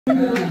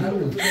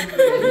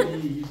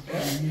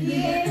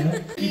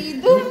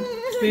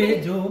पे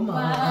जो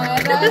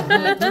मारा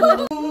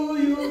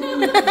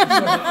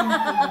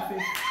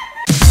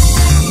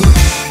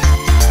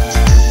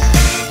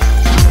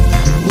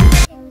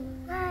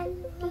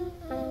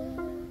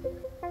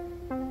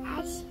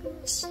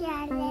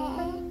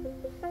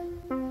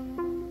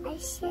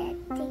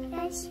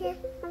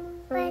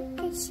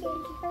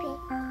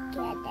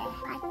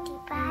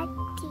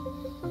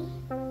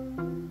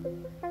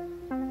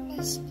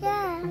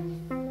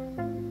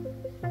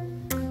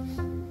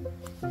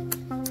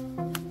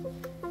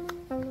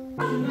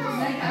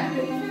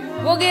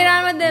वो गिरा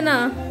मत देना।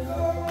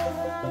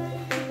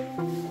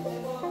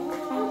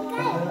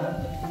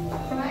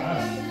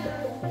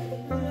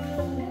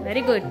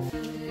 Very good.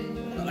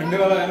 अंडे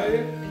वाला है ना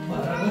ये?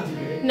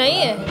 नहीं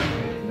है।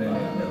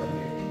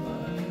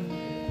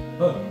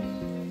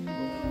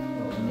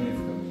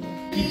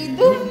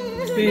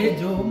 पे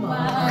जो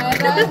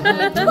मारा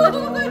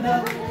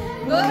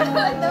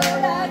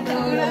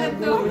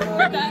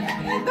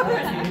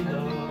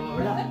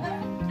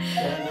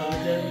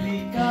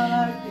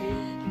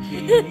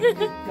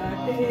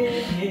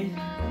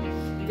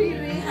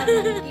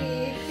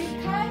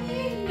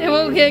वो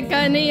केक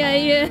नहीं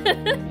आई है।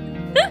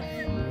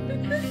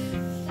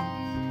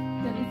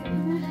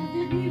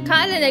 खा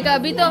लेने का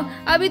अभी तो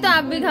आप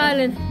भी खा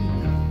लेना।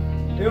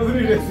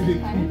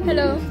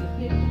 हेलो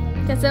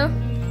कैसे हो?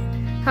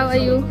 How are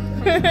you?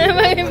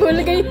 मैं भूल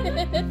गई।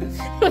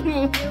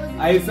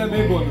 ऐसा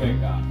नहीं बोलने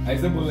का,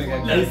 ऐसे बोलने का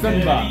कैसन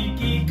बा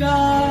की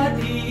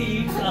काटी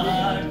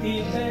काटी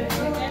है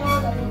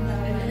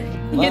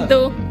ये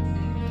दो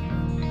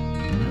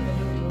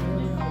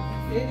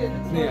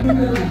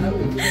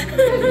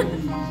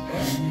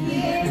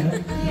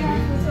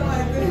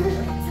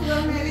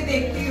मैं भी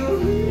देखती हूँ।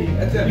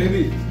 अच्छा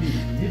बेबी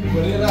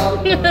बोलिए ना आप।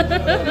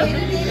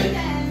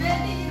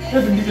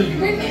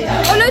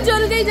 ओलो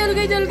जल गई।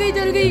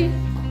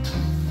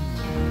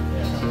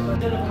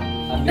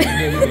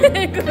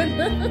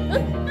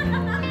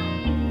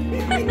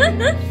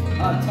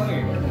 अच्छा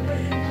लगेगा।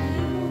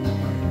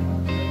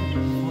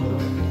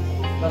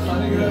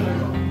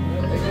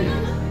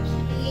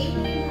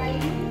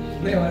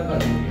 नहीं हमारे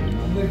पास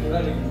हमने पूरा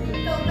नहीं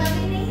तो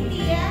कभी नहीं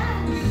दिया,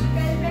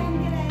 कल पहन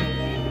के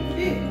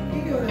लाएंगे।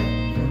 ठीक हो रहा है।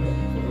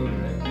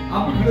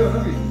 आप खड़े हो ना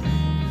भी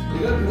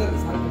इधर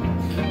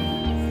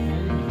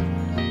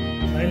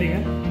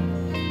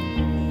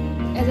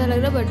ऐसा लग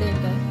रहा बर्थडे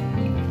का।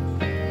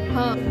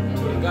 हाँ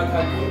छोटा था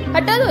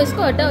हटाओ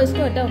इसको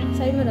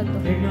साइड में रख दो।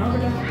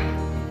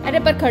 अरे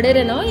पर खड़े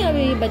रहना हो यहाँ पे,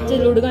 ये बच्चे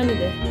लुढ़का नहीं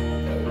दे।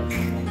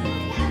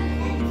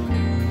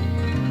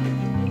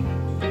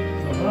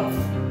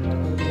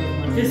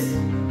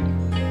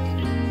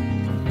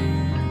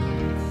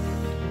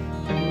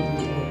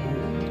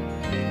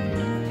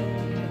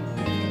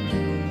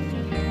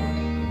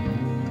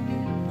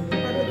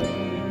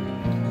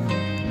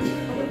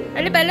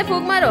 अरे पहले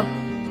फूंक मारो।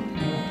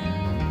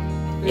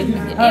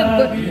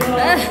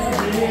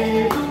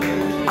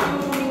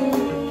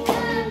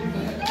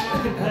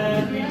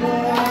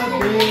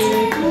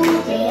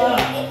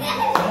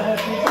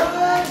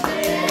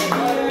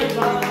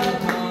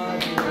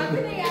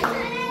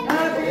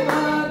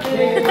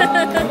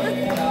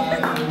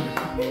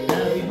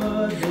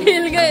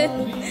 हिल गए।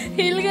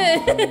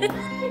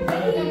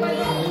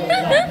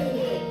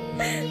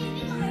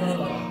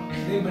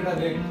 देख बेटा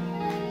देख,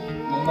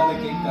 मम्मा ने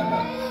केक काटा।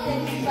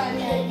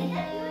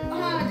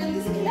 हाँ जल्दी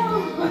से खिलाओ।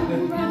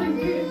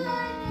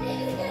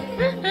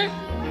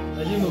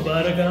 अजी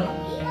मुबारक।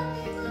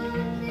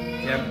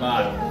 क्या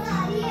बात,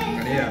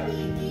 बढ़िया।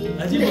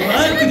 अजी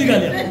मुबारक दिखा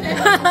लिया।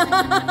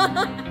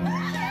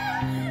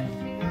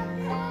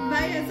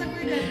 भाई ऐसा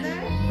कोई करता है?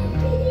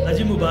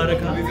 अजी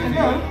मुबारक।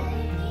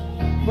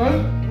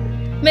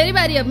 मेरी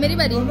बारी अब, मेरी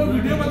बारी।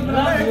 वीडियो मत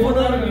बना,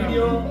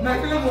 वीडियो मैं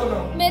अकेले बोल रहा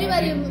हूँ। मेरी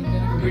बारी।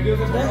 वीडियो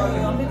से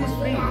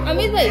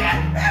अमित भाई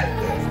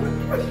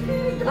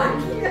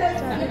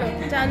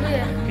चालू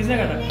है। किसने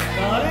काटा?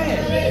 अरे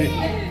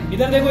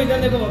इधर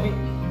देखो भाभी।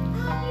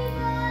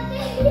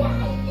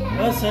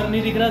 बस सर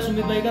नहीं दिख रहा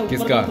सुमित भाई का। ऊपर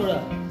किसका? थोड़ा।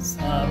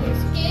 हाँ बस।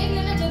 केक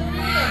लेना जरूरी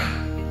है।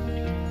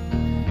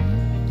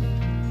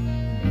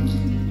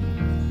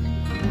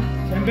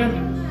 जनगन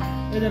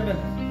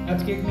आज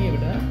केक नहीं है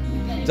बेटा।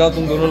 जाओ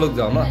तुम दोनों लोग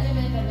जाओ ना।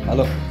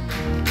 हेलो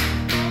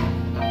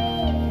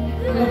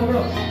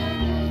पकड़ो।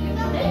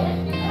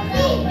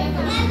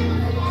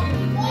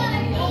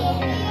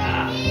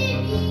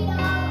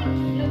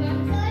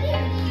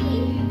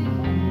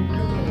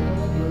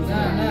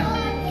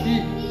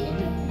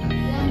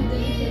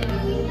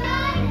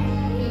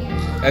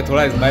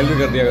 थोड़ा स्माइल भी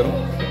कर दिया करो।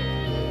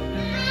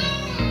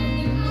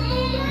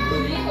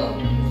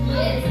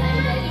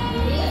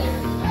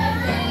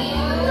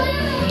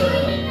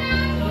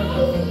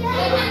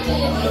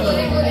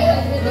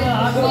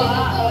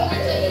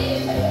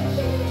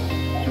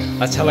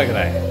 अच्छा लग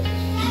रहा है।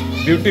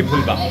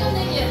 ब्यूटीफुल बा,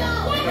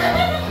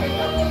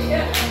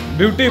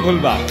 ब्यूटीफुल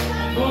बा।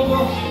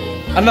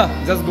 अन्ना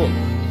just go,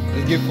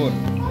 just give phone,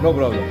 no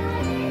problem.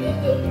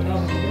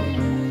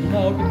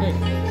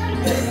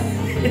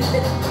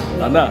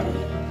 Anna,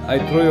 I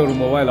throw your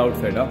mobile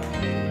outside, huh?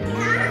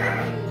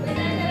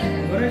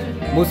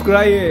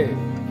 मुस्कुराइए,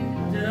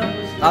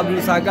 आप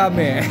लुसाका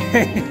में हैं।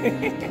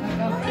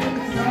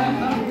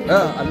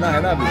 हाँ, अन्ना है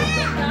ना अभी?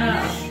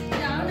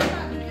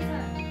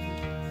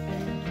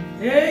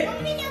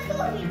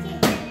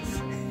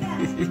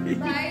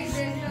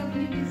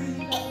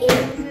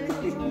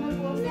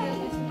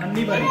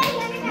 अन्नी बारी।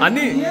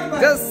 Annie,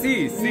 just see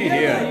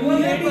here,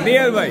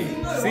 nearby,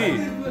 see,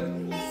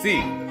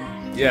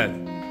 yes.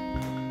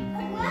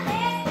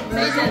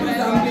 सही चल रहा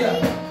है।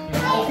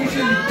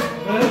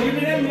 You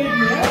didn't meet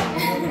me, huh?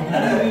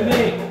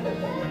 Vivek,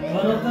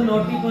 one of the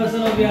naughty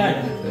person of yard.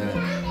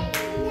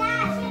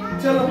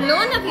 चलो लो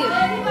ना फिर।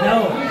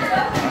 जाओ।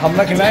 हम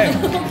ना खिलाएं?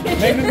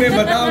 नहीं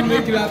बताओ, हम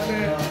नहीं खिलाते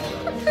हैं।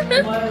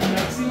 तुम्हारा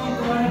मैक्सिमम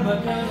तुम्हारे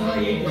बर्थडे में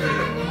तुम्हारा यही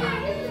खिलाएगा।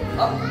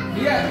 अब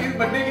भैया इस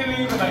बर्थडे के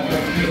लिए बता के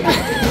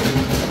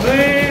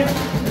ओए,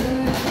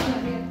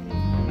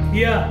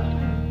 किया।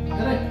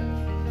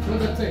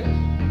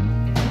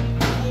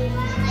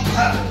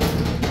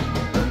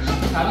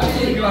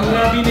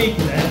 पूरा भी नहीं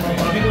खिलाया,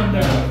 अभी को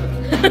अंदर डालो।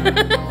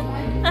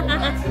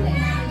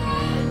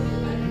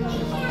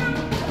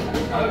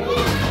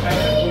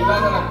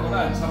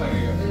 अच्छा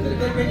लगेगा।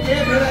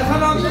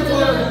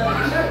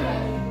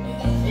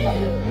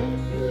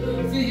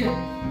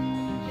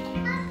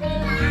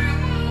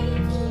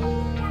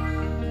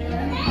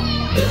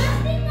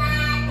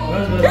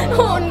 बस बस।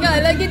 उनका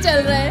अलग ही चल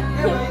रहा है।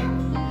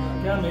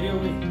 क्या मेरी हो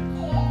गई?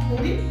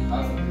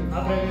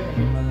 आप रह गए।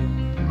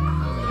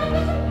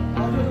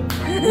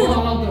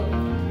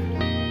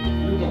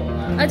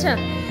 अच्छा।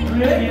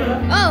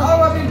 ओह।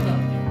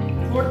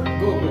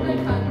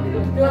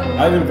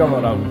 I will come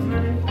around.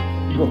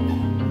 Go.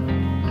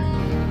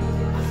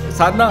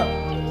 साधना।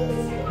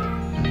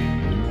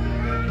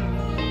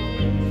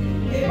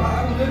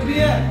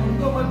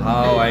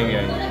 हाँ आएंगे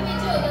आएंगे।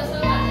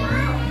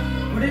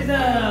 What is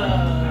the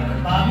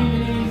Bobby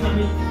meaning in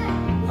Tamil?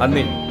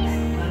 अन्नी।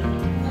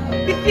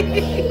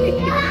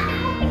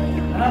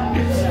 हाँ?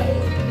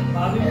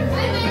 Bobby means?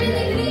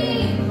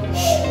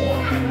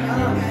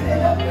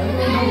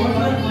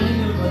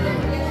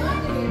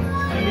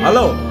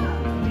 हेलो।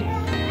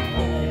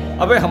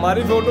 अबे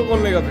हमारी फोटो कौन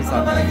लेगा फिर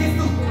साथ?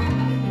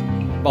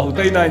 बहुत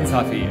ही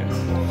नाइंसाफी है।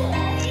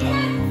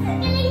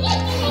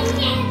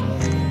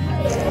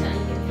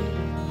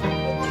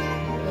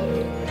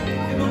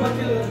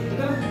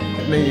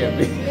 नहीं है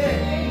अभी।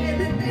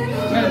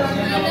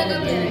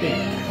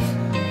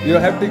 You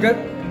have ticket?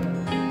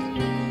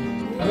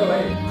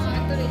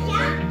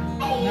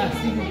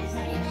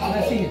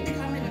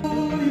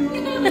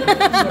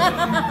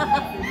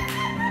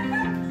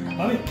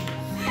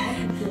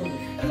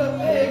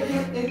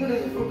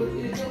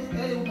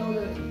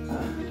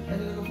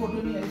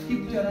 Bobby,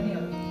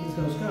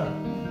 इसका उसका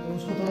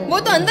वो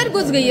तो अंदर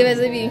घुस गई है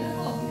वैसे भी।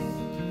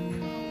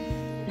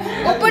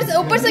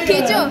 ऊपर से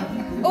खींचो,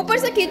 ऊपर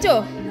से खींचो।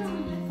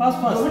 fast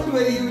fast Don't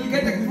worry, you will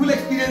get a full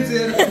experience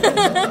here.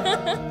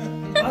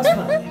 fast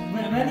fast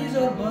when is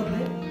your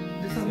birthday?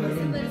 December.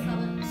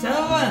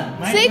 7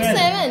 6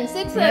 7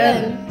 6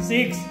 7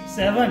 6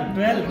 7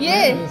 12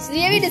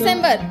 ये भी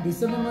दिसंबर।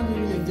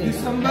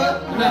 December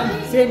 12.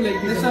 Same like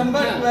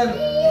December 12.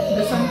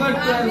 December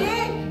 12.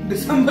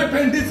 December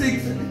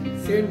 26.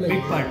 Same like.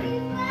 big party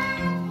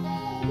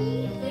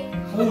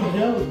oh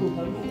मजा उसको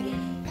खा लो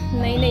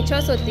नहीं नहीं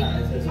चॉइस होती।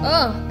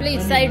 Oh please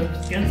side.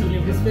 कैंसिल ये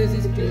This face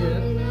is clear.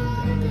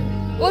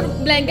 और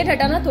ब्लैंकेट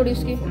हटाना थोड़ी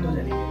उसकी।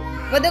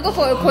 वो देखो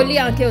खोली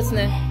आंखें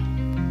उसने।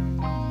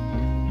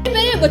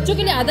 मेरे बच्चों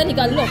के लिए आधा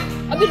निकाल लो,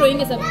 अभी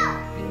रोएंगे सब।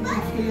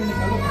 इसके लिए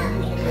निकालो।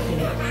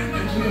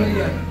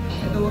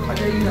 तो वो खा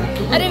जाएगी ना।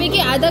 अरे विकी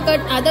आधा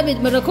कट आधा बीच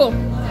में रखो।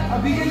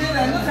 अभी के लिए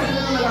रहना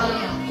सैटरडे को लगा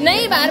लेना।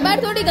 नहीं बार बार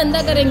थोड़ी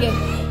गंदा करेंगे।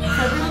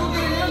 सैटरडे को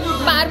करेंगे जो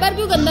बार बार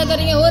क्यों गंदा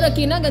करेंगे, वो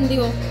रखी ना गंदी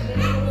हो।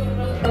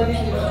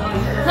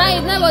 हाँ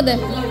इतना बहुत है।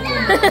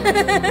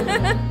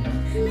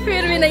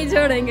 फिर भी नहीं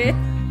छोड़ेंगे।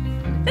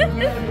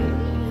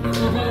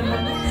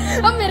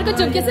 अब मेरे को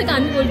चुपके से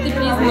कान बोलती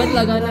प्लीज मत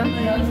लगाना।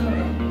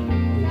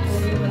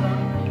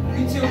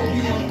 पीछे होगी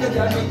उनका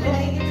ध्यान रखो।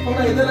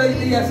 थोड़ा इधर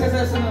ऐसे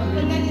ऐसे ना।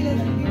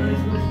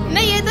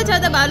 नहीं ये तो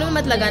ज्यादा बालों में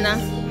मत लगाना।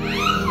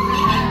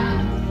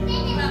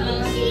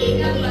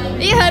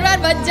 ये हर बार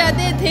बच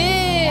जाते थे।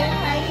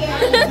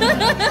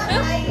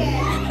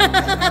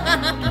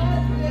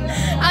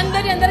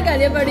 अंदर ही अंदर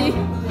गालियां पड़ी।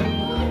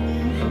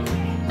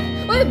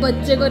 ओए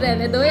बच्चे को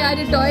रहने दो यार,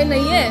 ये टॉय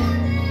नहीं है।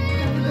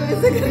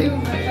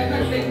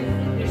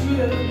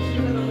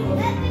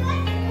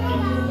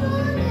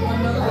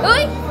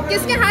 ओए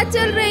किसके हाथ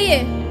चल रही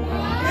है?